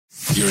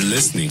You're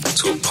listening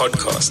to a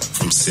podcast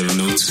from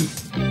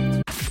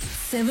 702.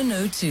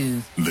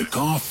 702. The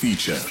Car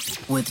Feature.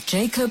 With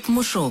Jacob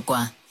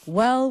Mushokwa.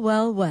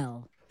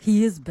 Well.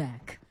 He is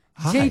back.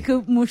 Hi.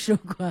 Jacob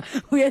Mushokwa.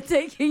 We are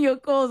taking your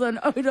calls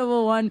on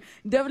 011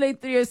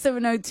 883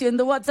 702 and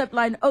the WhatsApp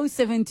line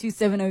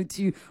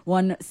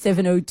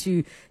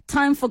 0727021702.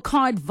 Time for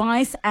car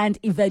advice and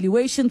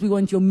evaluations. We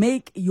want your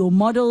make, your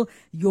model,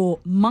 your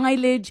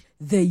mileage,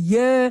 the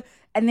year.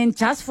 And then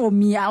just for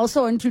me, I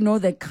also want to know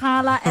the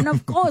color. And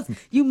of course,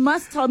 you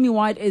must tell me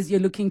why it is you're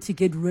looking to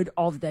get rid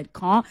of that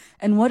car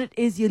and what it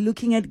is you're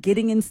looking at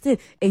getting instead.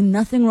 Ain't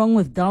nothing wrong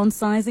with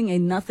downsizing.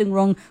 Ain't nothing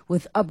wrong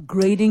with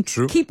upgrading.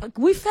 True.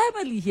 We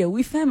family here.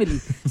 We family.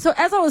 So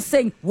as I was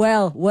saying,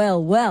 well,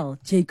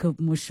 Jacob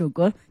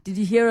Mushokwa, did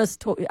you hear us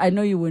talk? I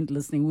know you weren't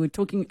listening. We were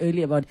talking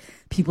earlier about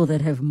people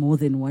that have more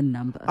than one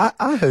number.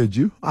 I heard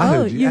you. I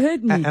heard you. You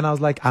heard me. And I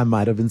was like, I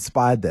might have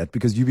inspired that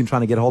because you've been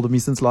trying to get hold of me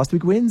since last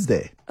week,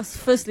 Wednesday.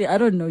 Firstly, I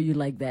don't know you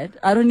like that.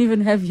 I don't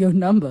even have your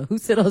number. Who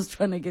said I was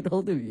trying to get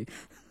hold of you?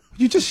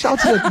 You just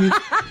shouted at me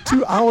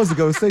 2 hours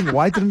ago saying,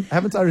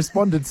 haven't I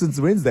responded since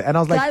Wednesday? And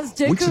I was like, Guys,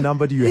 Jacob, which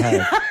number do you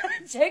have?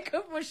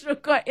 Jacob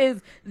Mushokwa is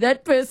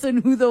that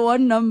person who the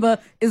one number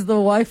is the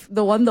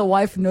one the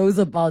wife knows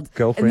about.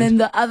 Girlfriend. And then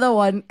the other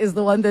one is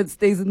the one that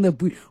stays in the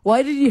boot.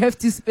 Why did you have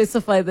to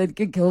specify that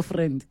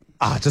girlfriend?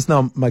 Just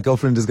now my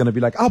girlfriend is going to be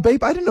like,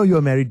 babe, I didn't know you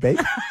were married, babe.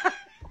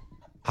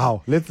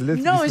 How? Let's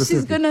No, be she's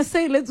specific. gonna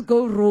say, let's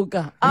go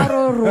Roga.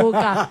 Aro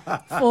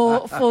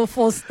Roga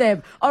for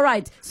step. All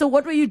right. So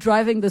what were you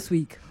driving this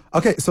week?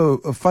 Okay, so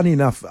funny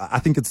enough, I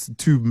think it's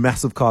two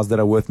massive cars that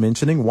are worth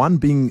mentioning. One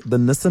being the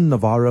Nissan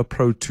Navara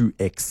Pro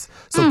 2X.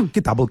 So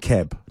double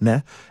cab,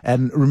 ne?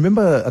 And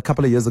remember a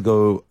couple of years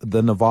ago,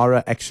 the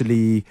Navara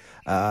actually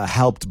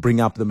helped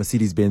bring up the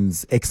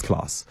Mercedes-Benz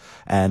X-Class.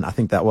 And I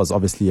think that was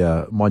obviously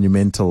a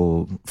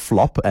monumental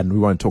flop, and we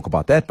won't talk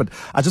about that. But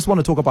I just want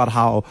to talk about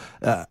how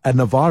a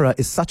Navara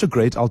is such a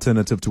great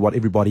alternative to what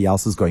everybody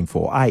else is going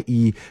for,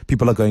 i.e.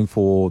 people are going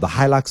for the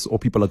Hilux or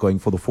people are going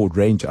for the Ford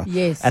Ranger.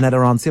 Yes. And at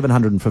around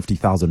 750,000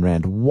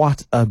 Rand.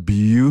 What a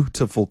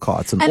beautiful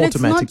car. It's an And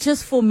automatic. it's not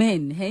just for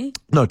men, hey?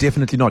 No,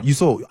 definitely not. You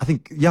saw, I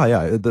think,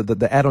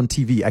 the ad on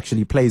TV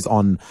actually plays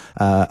on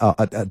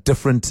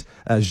different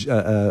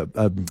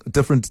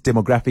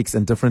demographics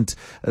and different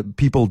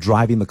people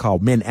driving the car,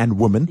 men and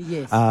women.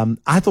 Yes.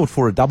 I thought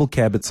for a double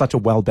cab, it's such a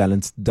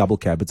well-balanced double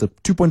cab. It's a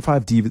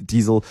 2.5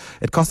 diesel.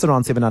 It costs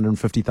around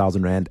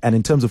 750,000 Rand. And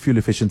in terms of fuel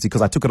efficiency,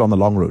 because I took it on the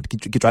long road.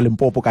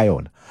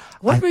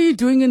 What were you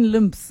doing in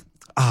Limps?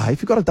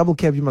 If you got a double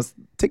cab, you must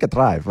take a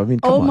drive. I mean,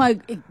 come on. My,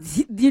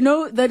 you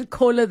know that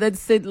caller that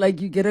said like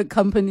you get a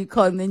company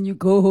car and then you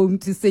go home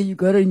to say you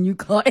got a new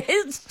car?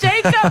 It's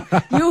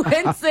Jacob. You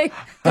went saying,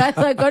 guys,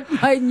 I got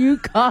my new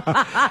car.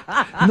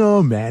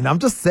 No, man. I'm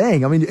just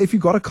saying. I mean, if you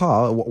got a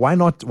car, why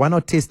not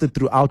test it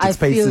throughout its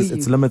paces,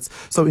 its limits?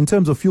 So in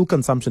terms of fuel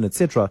consumption,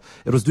 etc.,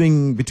 it was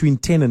doing between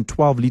 10 and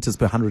 12 liters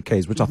per 100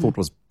 Ks, which I thought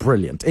was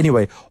brilliant.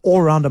 Anyway, all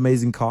around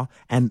amazing car,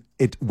 and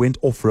it went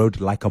off-road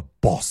like a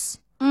boss.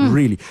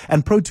 Really.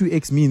 And Pro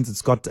 2X means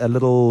it's got a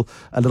little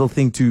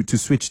thing to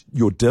switch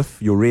your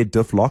rear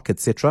diff lock,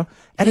 etc.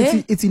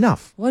 And it's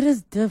enough. What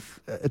is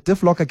diff? A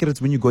diff lock, I get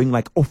it's when you're going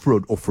like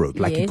off-road,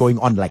 like you're going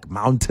on like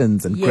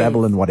mountains and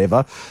gravel and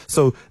whatever.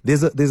 So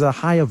there's a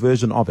higher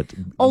version of it.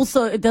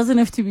 Also, it doesn't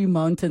have to be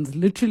mountains.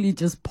 Literally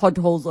just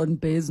potholes on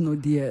Bears No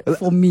Deer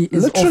for me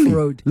is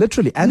off-road.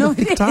 Literally. And the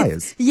thick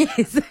tires.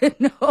 Yes.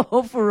 No,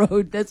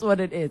 off-road. That's what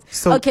it is.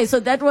 So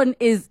that one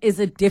is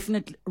a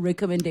definite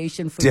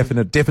recommendation for you.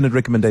 Definite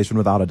recommendation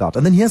without a doubt.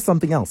 And then here's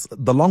something else.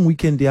 The long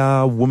weekend,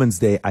 Women's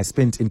Day, I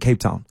spent in Cape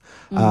Town.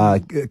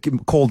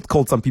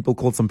 Called some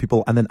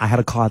people, and then I had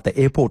a car at the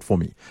airport for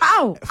me.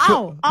 Ow!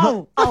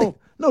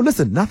 No,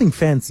 listen, nothing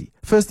fancy.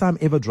 First time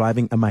ever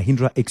driving a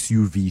Mahindra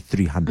XUV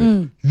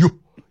 300.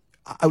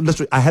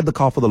 I had the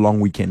car for the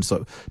long weekend,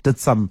 so did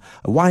some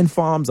wine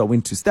farms. I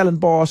went to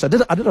Stellenbosch. I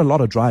did a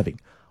lot of driving.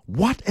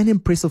 What an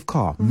impressive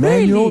car.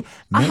 Really?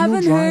 I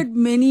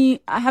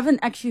haven't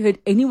actually heard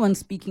anyone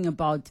speaking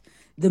about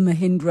the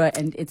Mahindra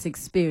and its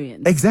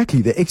experience.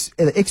 Exactly. The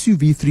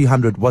XUV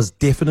 300 was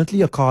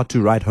definitely a car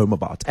to write home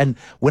about. And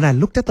when I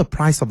looked at the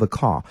price of the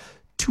car,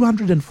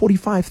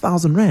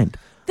 245,000 Rand.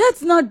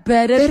 That's not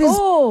bad at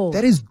all.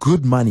 That is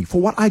good money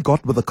for what I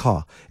got with the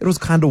car. It was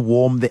kind of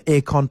warm, the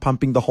aircon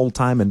pumping the whole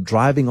time and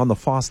driving on the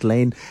fast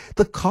lane.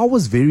 The car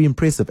was very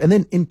impressive. And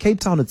then in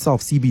Cape Town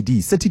itself,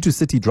 CBD, city to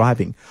city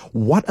driving,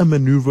 what a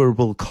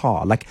maneuverable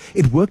car. Like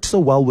it worked so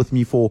well with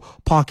me for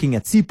parking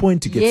at Sea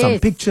Point to get some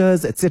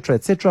pictures, etc.,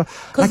 etc.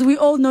 Because we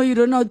all know you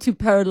don't know how to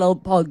parallel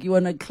park. You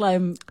want to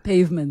climb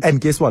pavements. And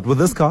guess what? With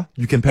this car,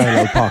 you can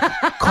parallel park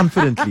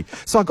confidently.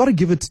 So I got to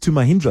give it to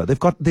Mahindra.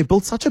 They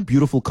built such a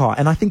beautiful car,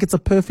 and I think it's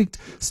a perfect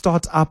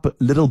start-up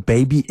little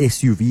baby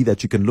SUV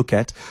that you can look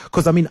at.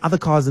 Because I mean, other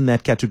cars in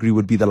that category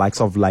would be the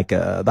likes of like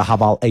the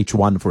Haval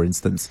H1, for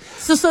instance.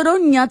 So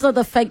don't nyata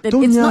the fact that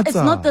it's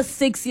not the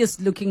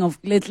sexiest looking of.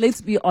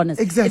 Let's be honest.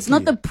 Exactly. It's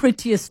not the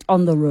prettiest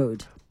on the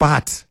road.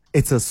 But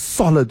It's a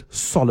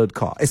solid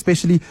car,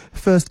 especially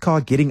first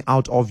car getting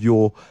out of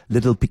your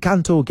little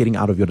Picanto, getting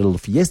out of your little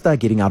Fiesta,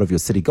 getting out of your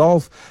City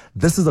Golf.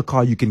 This is a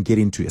car you can get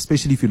into,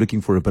 especially if you're looking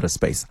for a bit of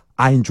space.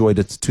 I enjoyed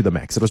it to the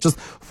max. It was just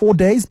 4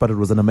 days, but it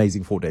was an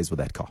amazing 4 days with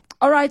that car.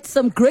 All right,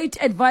 some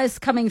great advice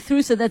coming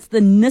through. So that's the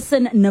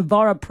Nissan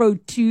Navara Pro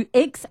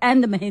 2X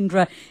and the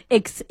Mahindra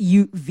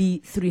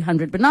XUV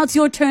 300. But now it's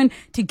your turn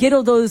to get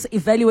all those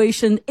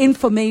evaluation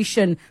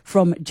information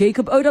from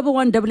Jacob.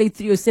 011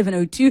 883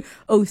 0702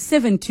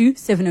 072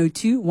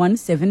 702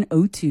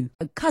 1702.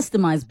 A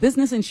customized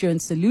business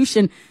insurance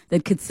solution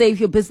that could save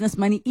your business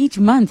money each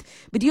month,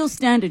 but you'll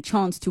stand a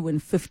chance to win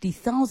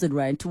 50,000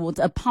 Rand towards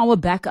a power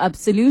backup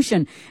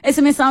solution.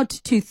 SMS out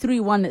to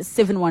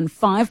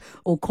 31715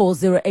 or call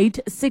 08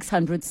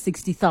 600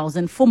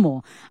 60,000 for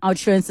more. Our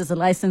insurance is a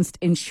licensed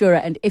insurer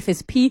and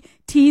FSP.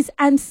 T's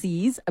and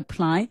C's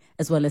apply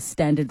as well as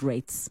standard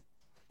rates.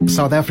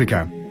 South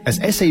Africa, as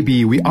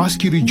SAB, we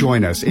ask you to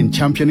join us in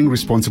championing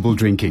responsible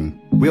drinking.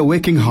 We are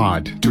working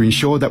hard to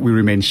ensure that we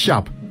remain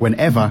sharp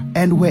whenever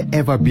and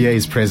wherever beer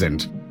is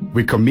present.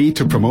 We commit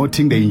to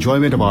promoting the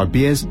enjoyment of our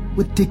beers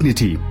with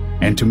dignity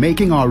and to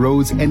making our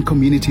roads and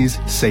communities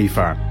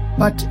safer.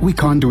 But we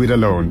can't do it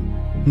alone.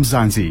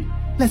 Mzansi,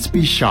 let's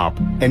be sharp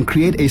and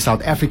create a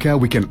South Africa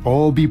we can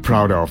all be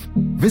proud of.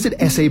 Visit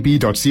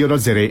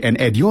sab.co.za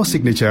and add your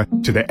signature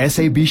to the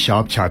SAB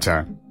Sharp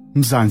Charter.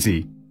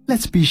 Mzansi,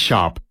 let's be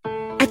sharp.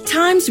 At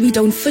times, we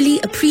don't fully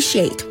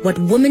appreciate what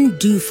women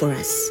do for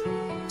us.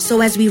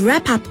 So as we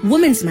wrap up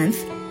Women's Month,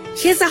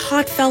 here's a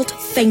heartfelt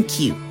thank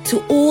you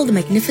to all the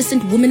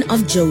magnificent women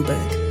of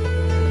Joburg.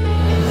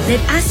 Let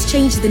us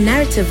change the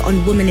narrative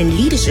on women in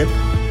leadership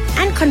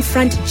and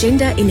confront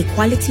gender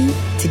inequality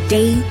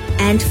today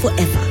and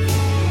forever.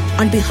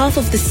 On behalf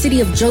of the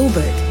city of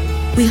Joburg,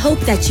 we hope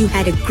that you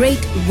had a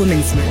great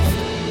Women's Month.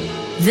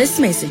 This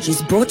message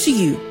is brought to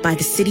you by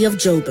the city of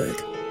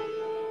Joburg.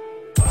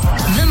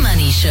 The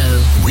Money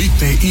Show.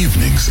 Weekday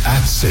evenings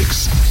at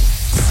 6.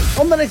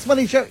 On the next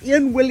Money Show,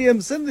 Ian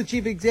Williamson, the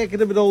Chief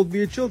Executive at Old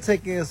Mutual,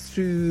 taking us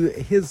through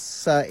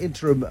his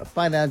interim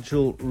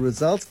financial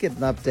results, get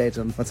an update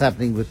on what's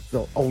happening with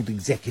the Old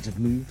Executive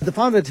move. The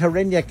founder at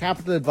Herenya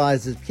Capital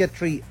Advisors,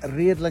 Pietri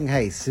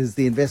Riedling-Hayes, is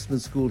the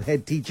investment school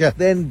head teacher.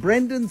 Then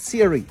Brendan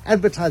Seary,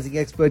 advertising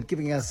expert,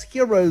 giving us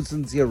heroes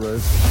and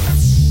zeros.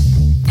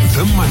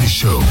 The Money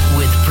Show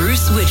With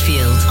Bruce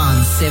Whitfield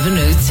on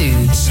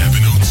 702.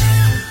 702.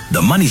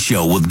 The Money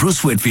Show with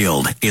Bruce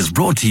Whitfield is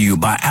brought to you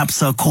by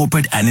Absa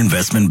Corporate and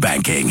Investment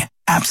Banking.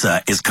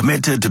 Absa is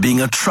committed to being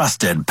a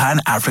trusted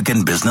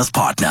Pan-African business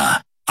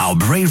partner. Our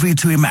bravery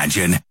to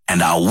imagine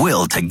and our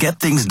will to get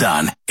things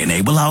done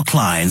enable our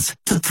clients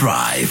to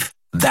thrive.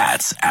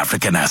 That's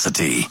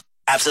Africanacity.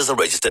 Absa is a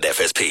registered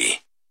FSP.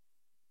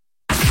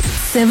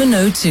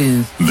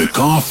 702. The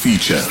Car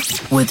Feature.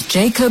 With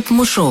Jacob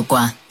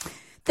Mushokwa.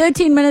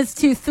 13 minutes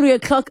to 3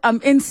 o'clock. I'm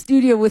in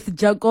studio with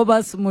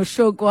Jacobus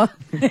Mushokwa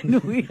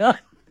and we are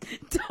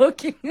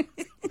talking.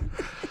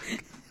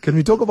 Can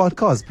we talk about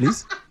cars,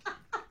 please?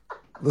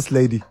 This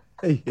lady.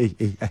 Hey.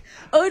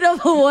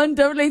 011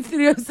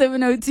 883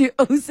 0702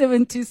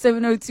 072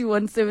 702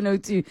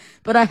 1702.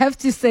 But I have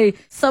to say,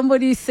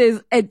 somebody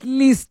says at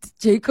least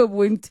Jacob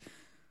went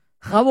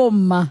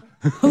Rabomma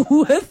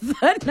with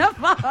the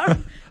Navara.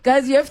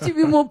 Guys, you have to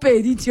be more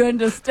petty to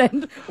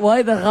understand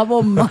why the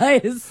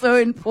Rabomma is so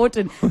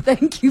important.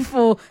 Thank you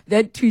for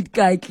that tweet,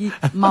 Kaiki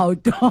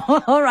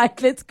Mauto. All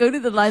right, let's go to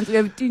the lines. We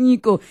have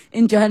Tunyiko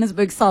in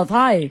Johannesburg South.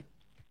 Hi.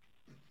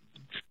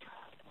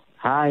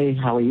 Hi,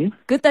 how are you?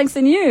 Good, thanks,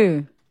 and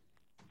you?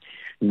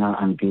 No,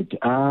 I'm good.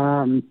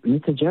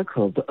 Mr.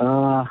 Jacob,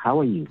 how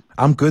are you?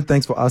 I'm good.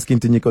 Thanks for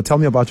asking, Tunyiko. Tell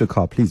me about your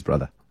car, please,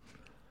 brother.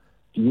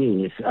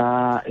 Yes,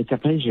 it's a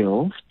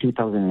Peugeot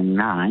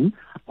 2009,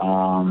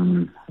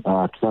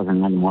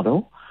 2009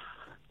 model.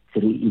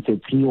 It's a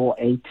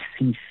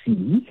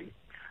 308cc,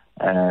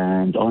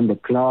 and on the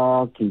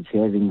clock it's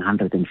having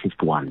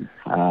 151.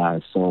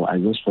 So I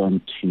just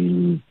want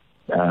to,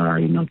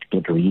 to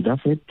get rid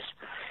of it.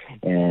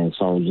 So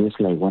I was just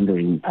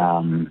wondering,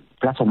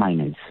 plus or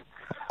minus,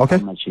 Okay.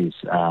 how much is,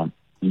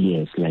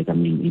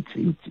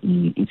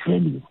 it's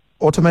value.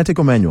 Automatic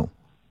or manual?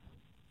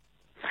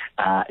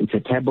 It's a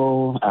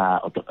turbo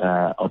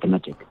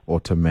automatic.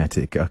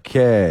 Automatic.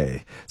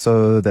 Okay.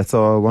 So that's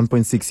our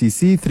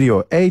 1.6cc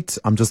 308.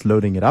 I'm just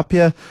loading it up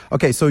here.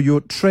 Okay. So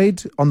your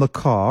trade on the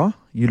car,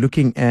 you're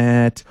looking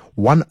at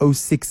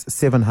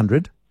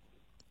 106,700,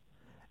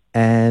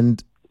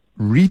 and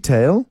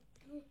retail,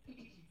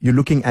 you're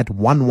looking at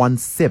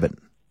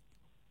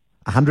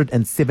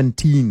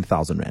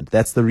 117,000 Rand.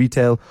 That's the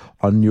retail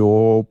on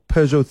your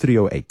Peugeot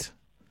 308.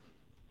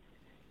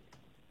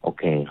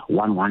 Okay,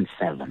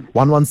 117.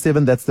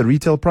 117, that's the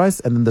retail price,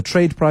 and then the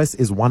trade price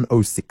is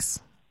 106.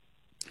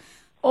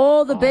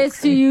 All the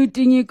best to you,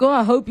 Tinyiko.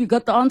 I hope you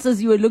got the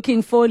answers you were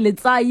looking for.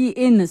 Letsai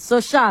in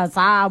Soshas.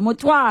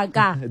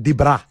 Motwaga.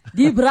 Dibra.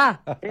 Dibra.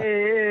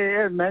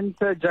 Hey, man,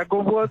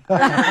 Jacobo.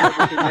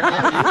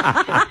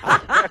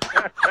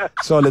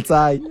 So let's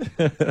say.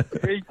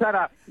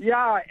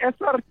 Yeah,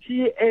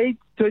 SRT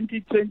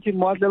 2020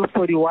 model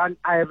 41.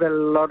 I have a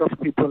lot of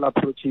people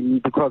approaching me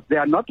because they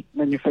are not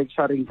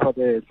manufacturing for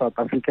the South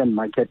African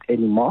market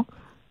anymore.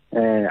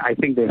 I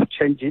think they've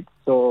changed it,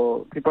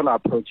 so people are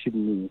approaching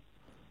me.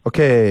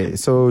 Okay,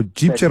 so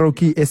Jeep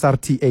Cherokee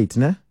SRT8,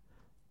 ne?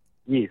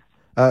 Yes.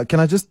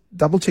 Can I just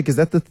double check? Is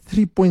that the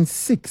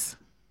 3.6?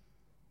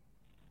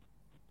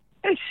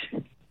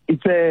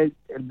 It's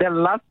the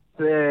last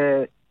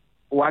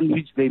one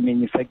which they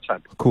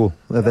manufactured. Cool.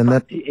 Then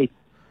that. SRT8.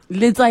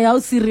 Letsai, how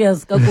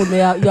serious?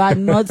 You are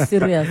not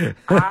serious.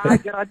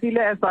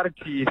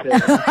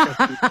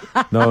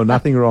 No,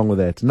 nothing wrong with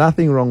that.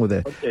 Nothing wrong with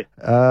that. Okay.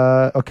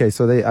 Okay,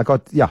 so I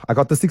got the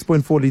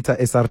 6.4 liter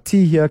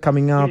SRT here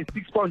coming up.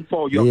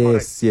 6.4, you're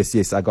yes, correct.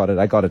 yes, I got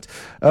it.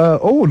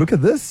 Oh, look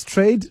at this.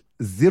 Trade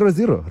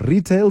 00,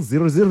 retail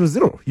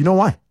 000. You know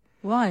why?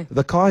 Why?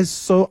 The car is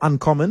so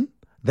uncommon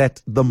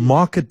that the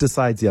market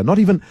decides here. Not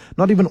even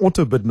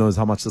Autobid knows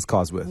how much this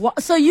car's worth.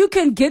 So you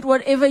can get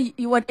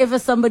whatever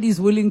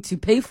somebody's willing to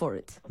pay for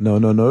it. No.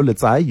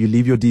 Let's say you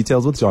leave your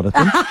details with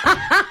Jonathan.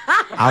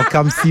 I'll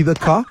come see the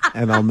car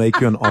and I'll make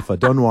you an offer.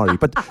 Don't worry.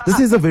 But this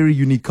is a very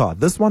unique car.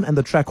 This one and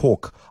the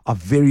Trackhawk are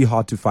very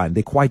hard to find.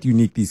 They're quite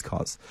unique, these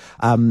cars.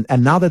 And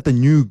now that the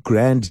new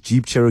Grand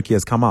Jeep Cherokee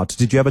has come out,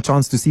 did you have a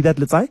chance to see that,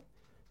 let's say?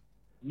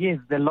 Yes,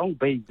 the long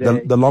base.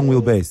 The long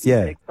wheelbase,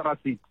 yeah. Extra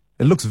seat.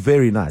 It looks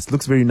very nice.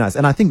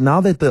 And I think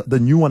now that the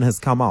new one has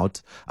come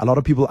out, a lot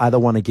of people either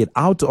want to get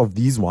out of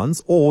these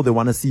ones or they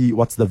want to see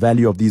what's the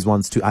value of these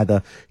ones to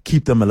either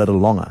keep them a little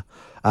longer.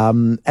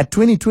 At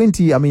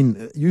 2020, I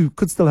mean, you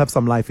could still have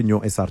some life in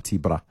your SRT,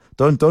 bruh.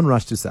 Don't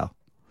rush to sell.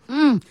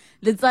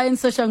 Letsai in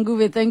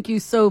Soshanguve, thank you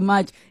so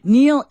much.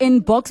 Neil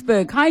in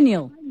Boksburg. Hi,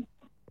 Neil.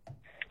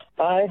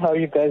 Hi, how are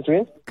you guys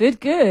doing?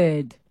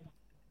 Good.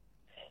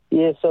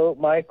 Yeah, so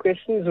my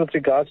question is with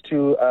regards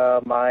to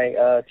my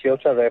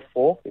Toyota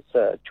RAV4. It's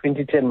a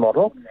 2010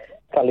 model.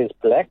 Color is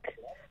black.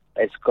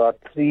 It's got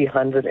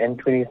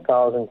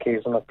 320,000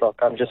 Ks on the clock.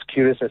 I'm just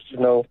curious as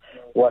to know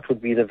what would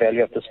be the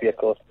value of this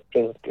vehicle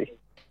presently.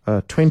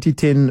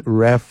 2010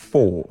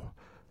 RAV4.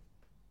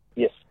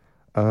 Yes.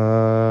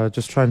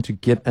 Just trying to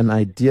get an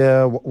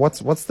idea.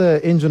 What's the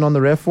engine on the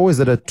RAV4?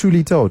 Is it a 2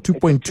 liter or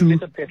 2.2? 2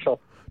 liter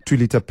petrol. 2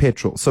 liter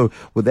petrol. So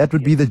that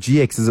would be the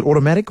GX. Is it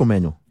automatic or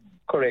manual?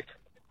 Correct.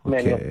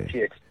 Manual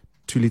GX.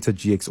 2 liter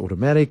GX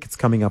automatic. It's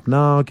coming up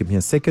now. Give me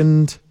a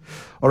second.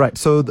 All right.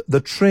 So the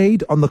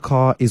trade on the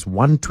car is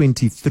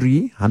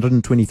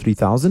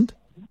 123,000.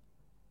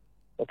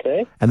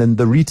 Okay. And then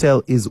the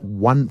retail is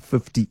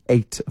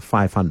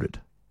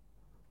 158,500.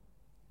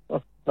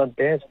 Oh, not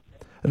bad.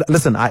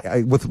 Listen,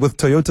 I with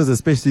Toyotas,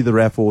 especially the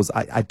RAV4s,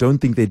 I don't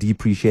think they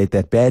depreciate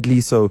that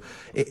badly. So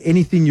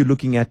anything you're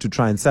looking at to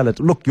try and sell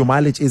it, look, your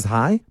mileage is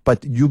high,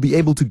 but you'll be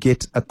able to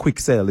get a quick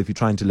sale if you're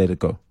trying to let it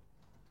go.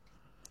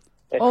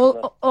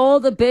 All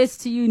the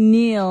best to you,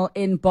 Neil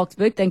in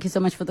Boksburg. Thank you so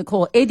much for the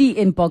call. Eddie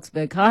in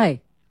Boksburg.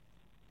 Hi.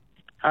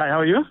 Hi, how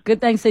are you? Good,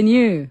 thanks. And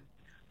you?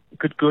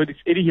 Good. It's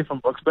Eddie here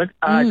from Boksburg.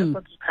 I just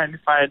want to kindly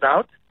find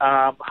out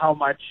how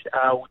much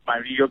would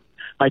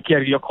my Kia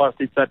Rio cost.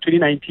 It's a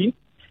 2019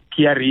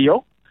 Kia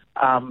Rio.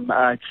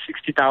 It's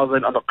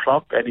 60,000 on the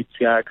clock, and it's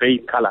grey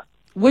in color.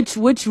 Which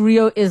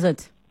Rio is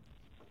it?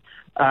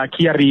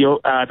 Kia Rio,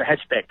 the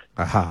hatchback.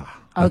 Aha.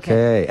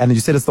 Okay. And you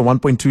said it's the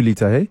 1.2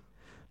 liter, hey?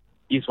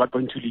 Is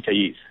 1.2 liter,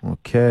 yes.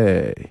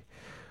 Okay.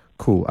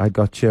 Cool. I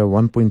got here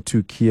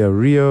 1.2 Kia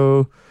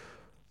Rio.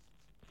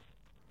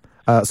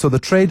 So the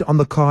trade on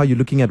the car, you're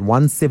looking at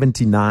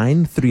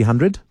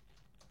 179,300.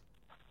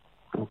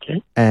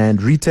 Okay.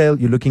 And retail,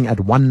 you're looking at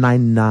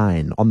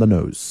 199 on the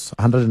nose,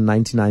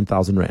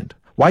 199,000 rand.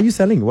 Why are you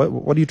selling?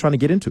 What are you trying to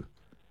get into?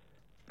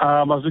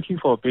 I was looking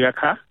for a bigger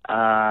car.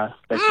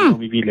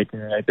 Maybe like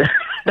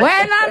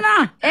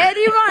Nana,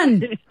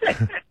 anyone?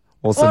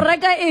 Awesome.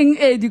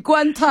 The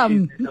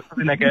Quantum.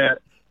 Something like a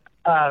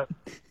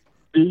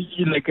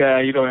like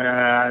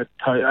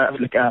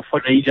a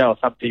Ford Ranger or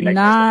something like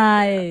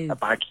nice. A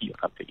Baki or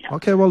something. Yeah.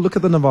 Okay, well, look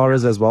at the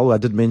Navaras as well. I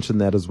did mention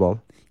that as well.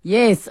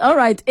 Yes. All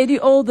right, Eddie,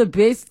 all the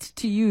best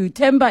to you.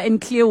 Temba in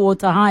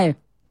Clearwater. Hi.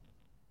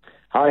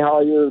 Hi, how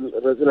are you,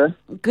 Rosina?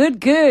 Good.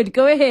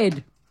 Go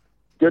ahead.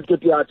 Good.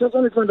 Yeah, I just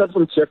want to find out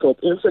from Jacob.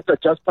 In fact, I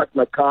just parked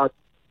my car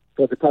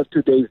for the past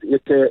 2 days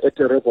at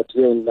a robot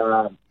here in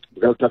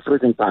Delta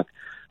Freezing Park.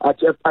 I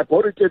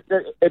bought it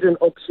at an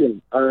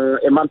auction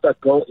a month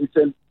ago. It's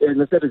a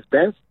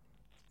Mercedes-Benz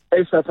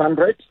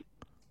A500,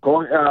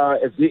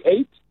 a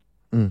V8.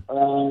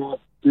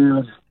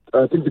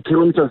 I think the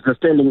kilometers are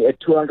standing at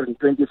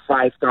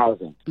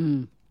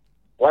 225,000.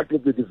 What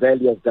would be the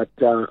value of that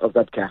car?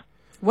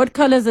 What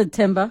color is it,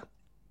 Temba?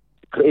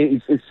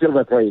 It's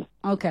silver gray.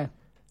 Okay.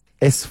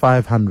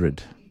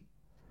 S500.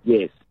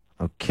 Yes.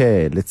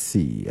 Okay, let's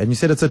see. And you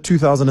said it's a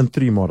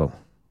 2003 model.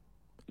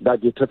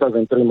 That's the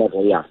 2003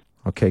 model, yeah.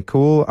 Okay,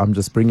 cool. I'm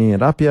just bringing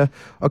it up here.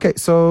 Okay,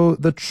 so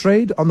the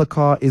trade on the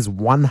car is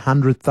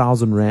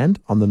 100,000 Rand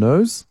on the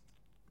nose.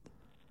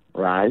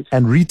 Right.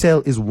 And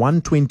retail is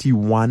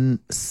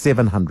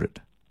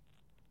 121,700.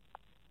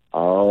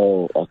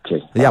 Oh,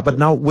 okay. Yeah, but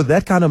now with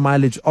that kind of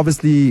mileage,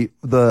 obviously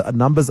the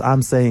numbers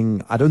I'm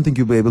saying, I don't think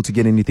you'll be able to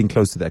get anything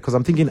close to that. Because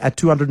I'm thinking at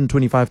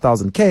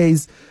 225,000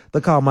 Ks, the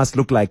car must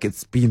look like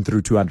it's been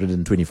through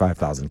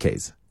 225,000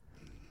 Ks.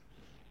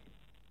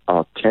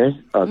 Okay.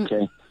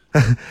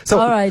 So,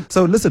 All right.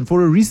 So listen,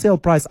 for a resale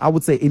price, I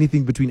would say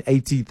anything between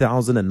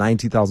 80,000 and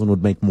 90,000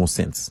 would make more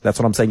sense. That's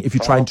what I'm saying. If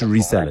you're trying to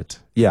resell it.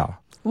 Yeah.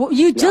 Well,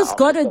 you just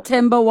got it,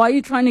 Temba. Why are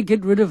you trying to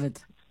get rid of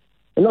it?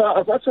 No, I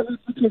was actually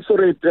looking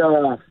for it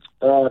a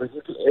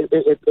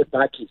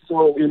backy.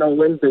 So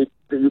when they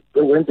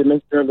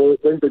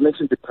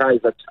mentioned the price,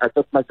 I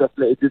thought myself,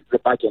 it is the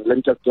backy, and let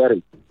me just get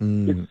it.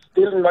 It's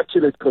still in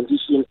immaculate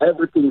condition.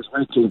 Everything's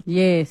working.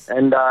 Yes.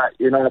 And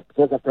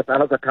because I've got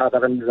another car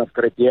that I'm using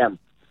for ATM,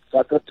 so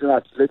I thought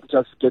let's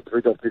just get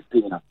rid of this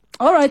thing now.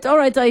 All right.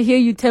 I hear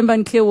you, Temba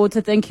and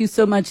Clearwater. Thank you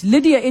so much.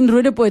 Lydia in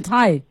Roodepoort.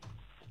 Hi.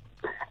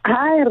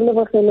 Hi,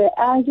 Relevokele.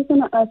 I just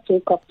want to ask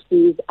Jacob,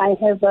 please. I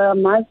have a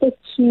Mazda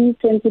 2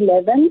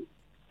 2011.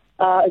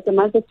 It's a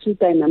Mazda 2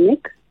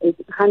 Dynamic. It's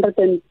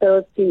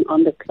 113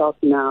 on the clock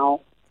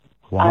now.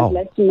 Wow. I'd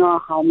like to know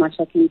how much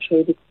I can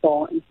trade it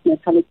for. It's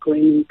metallic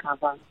green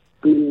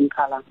in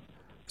color.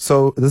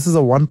 So this is a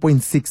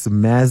 1.6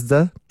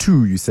 Mazda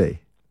 2, you say?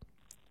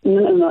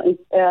 No.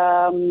 It's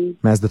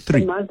Mazda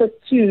 3. Mazda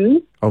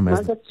 2. Oh,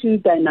 Mazda 2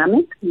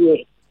 Dynamic,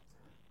 yes.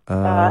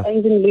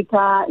 Engine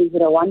liter is a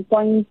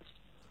 1.6.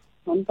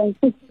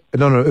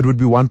 No, it would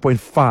be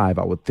 1.5,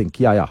 I would think.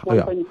 Yeah.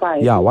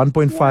 1.5. Yeah,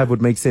 1.5 would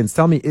make sense.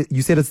 Tell me,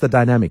 you said it's the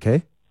Dynamic,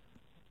 eh?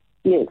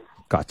 Yes.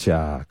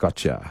 Gotcha.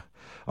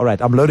 All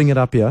right, I'm loading it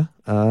up here.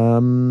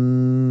 All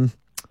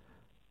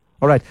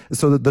right,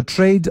 so the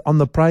trade on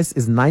the price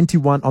is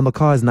 91, on the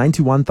car is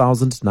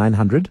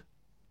 91,900.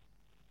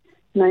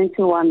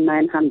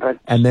 91,900.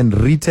 And then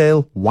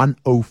retail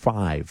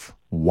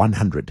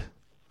 105,100.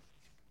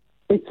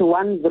 It's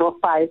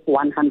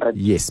 105,100.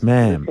 Yes,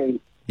 ma'am. Okay.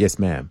 Yes,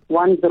 ma'am.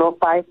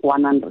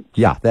 105,100.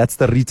 Yeah, that's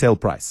the retail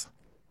price.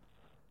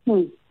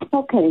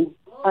 Okay.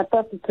 I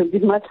thought it would be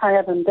much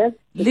higher than this.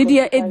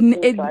 Lydia,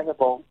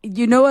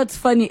 you know what's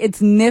funny?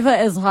 It's never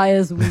as high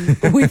as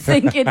we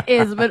think it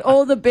is. But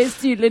all the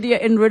best to you, Lydia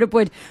in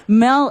Roodepoort.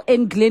 Mel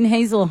in Glen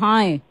Hazel.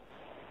 Hi.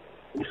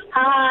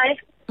 Hi.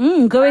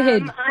 Go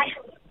ahead.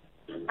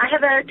 I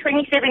have a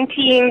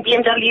 2017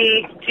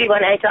 BMW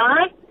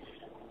 318i,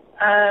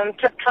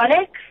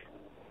 Tiptronic.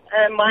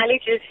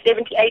 Mileage is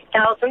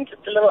 78,000.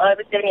 It's a little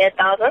over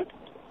 78,000.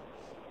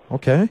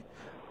 Okay.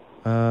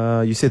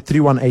 You said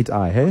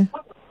 318i, hey?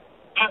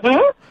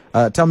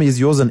 Mm-hmm. Tell me, is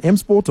yours an M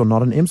Sport or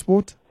not an M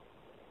Sport?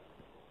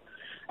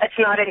 It's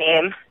not an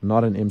M.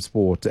 Not an M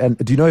Sport. And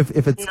do you know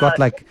if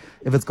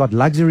it's got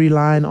luxury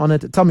line on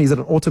it? Tell me, is it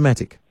an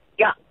automatic?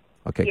 Yeah.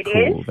 Okay, it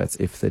cool. is. That's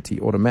F30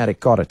 automatic.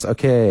 Got it.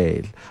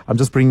 Okay. I'm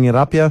just bringing it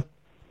up here.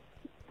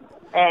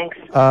 Thanks.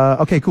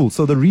 Okay, cool.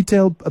 So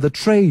the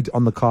trade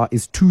on the car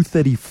is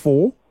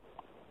 234.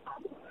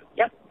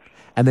 Yep.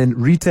 And then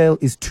retail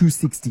is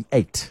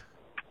 268.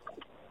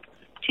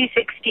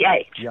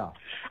 268. Yeah.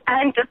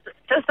 And does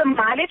the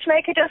mileage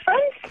make a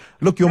difference?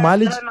 Look, your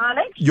mileage Low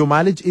mileage? your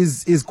mileage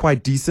is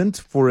quite decent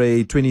for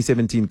a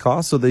 2017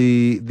 car. So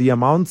the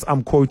amounts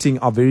I'm quoting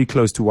are very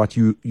close to what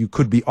you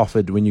could be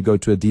offered when you go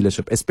to a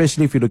dealership,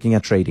 especially if you're looking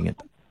at trading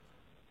it.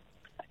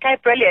 Okay,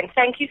 brilliant.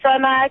 Thank you so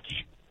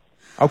much.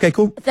 Okay,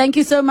 cool. Thank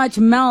you so much,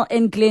 Mel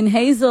in Glen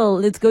Hazel.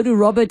 Let's go to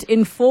Robert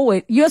in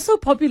Forward. You're so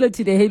popular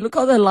today. Hey, look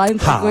how the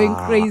lines are going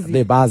crazy.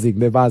 They're buzzing.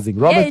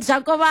 Robert, Hey,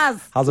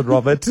 Jacobas. how's it,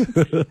 Robert?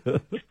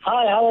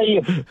 Hi, how are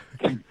you?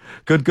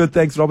 Good,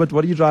 thanks, Robert.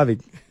 What are you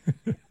driving?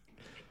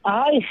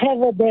 I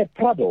have the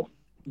Prado,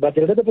 but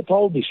a little bit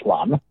old, this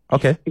one.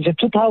 Okay. It's a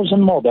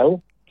 2000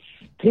 model,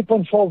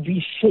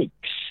 3.4 V6,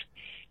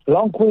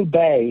 long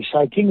wheelbase.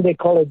 I think they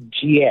call it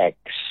GX.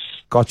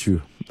 Got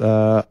you.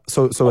 So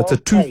it's a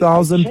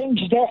 2000. I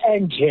changed the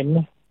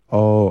engine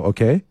Oh,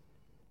 okay.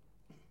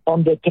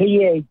 on the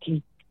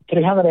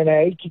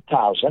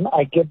 380,000.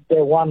 I get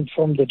the one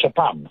from the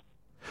Japan.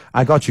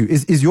 I got you.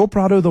 Is your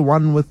Prado the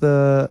one with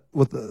the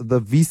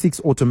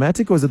V6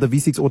 automatic, or is it the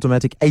V6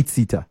 automatic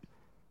 8-seater?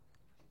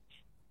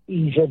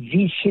 It's a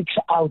V6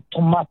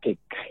 automatic.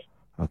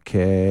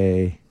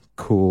 Okay,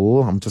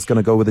 cool. I'm just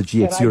gonna go with the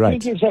GX. You're I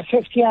right. think it's a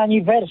 50th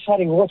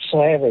anniversary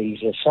whatsoever.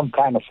 It's some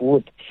kind of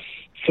wood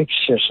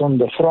fixtures on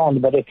the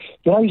front, but it's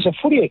a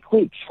fully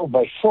equipped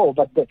 4x4.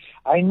 But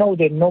I know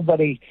that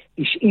nobody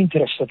is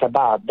interested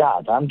about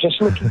that. I'm just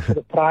looking for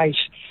the price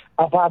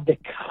about the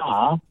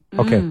car.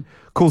 Okay,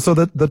 cool. So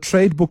the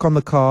trade book on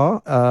the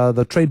car,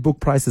 the trade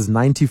book price is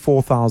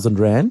 94,000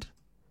 Rand.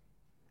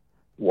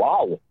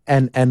 Wow.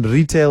 And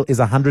retail is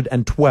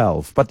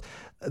 112. But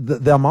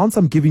the amounts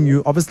I'm giving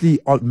you, obviously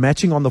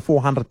matching on the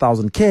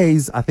 400,000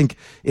 Ks, I think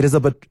it is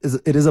a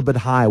bit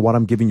high what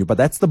I'm giving you, but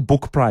that's the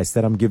book price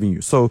that I'm giving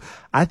you. So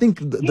I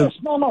think yes,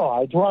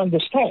 I do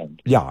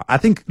understand. Yeah, I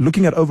think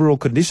looking at overall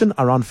condition,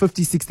 around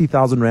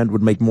 50,000-60,000 rand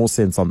would make more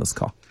sense on this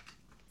car.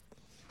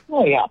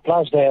 Oh yeah,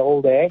 plus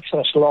all the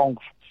extras, long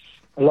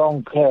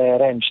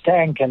range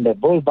tank and the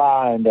bull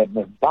bar and the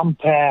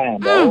bumper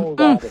and all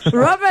that.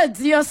 Robert,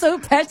 you're so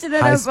passionate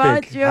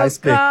about your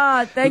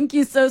car. Thank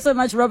you so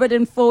much, Robert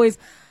and Foyes.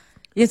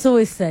 It's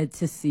always sad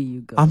to see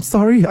you go. I'm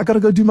sorry. I got to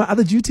go do my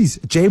other duties.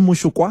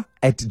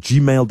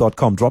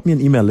 jmushukwa@gmail.com. Drop me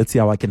an email. Let's see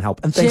how I can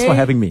help. And thanks for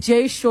having me.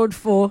 J short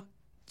for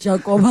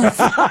Jacobus.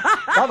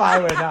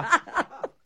 Bye-bye, Wena.